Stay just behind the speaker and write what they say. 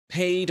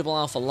Hey,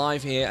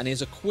 DoubleAlphaLive here, and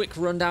here's a quick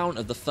rundown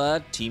of the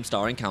third Team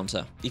Star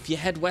encounter. If you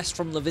head west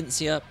from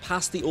Levincia,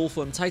 past the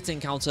Orpheum Titan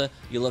encounter,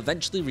 you'll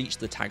eventually reach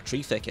the Tag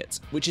Tree Thicket,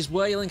 which is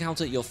where you'll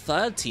encounter your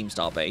third Team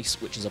Star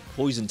base, which is a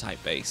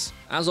Poison-type base.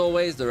 As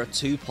always, there are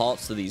two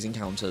parts to these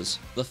encounters.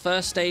 The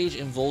first stage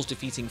involves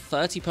defeating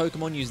 30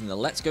 Pokemon using the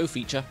Let's Go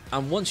feature,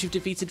 and once you've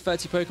defeated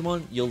 30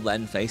 Pokemon, you'll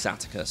then face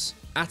Atticus.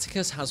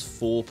 Atticus has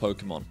 4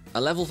 Pokemon,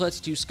 a level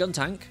 32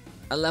 Skuntank,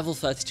 a level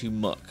 32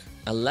 Muck,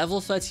 a level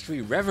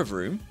 33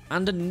 Revavroom,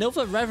 and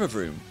another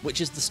Revavroom,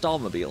 which is the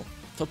Starmobile.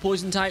 For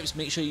poison types,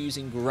 make sure you're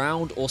using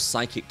ground or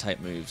psychic type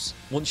moves.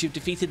 Once you've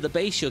defeated the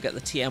base, you'll get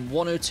the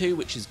TM102,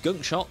 which is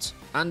Gunk Shot,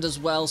 and as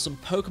well some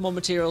Pokemon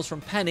materials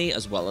from Penny,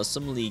 as well as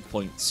some League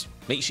points.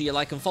 Make sure you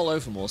like and follow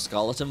for more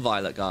Scarlet and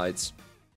Violet guides.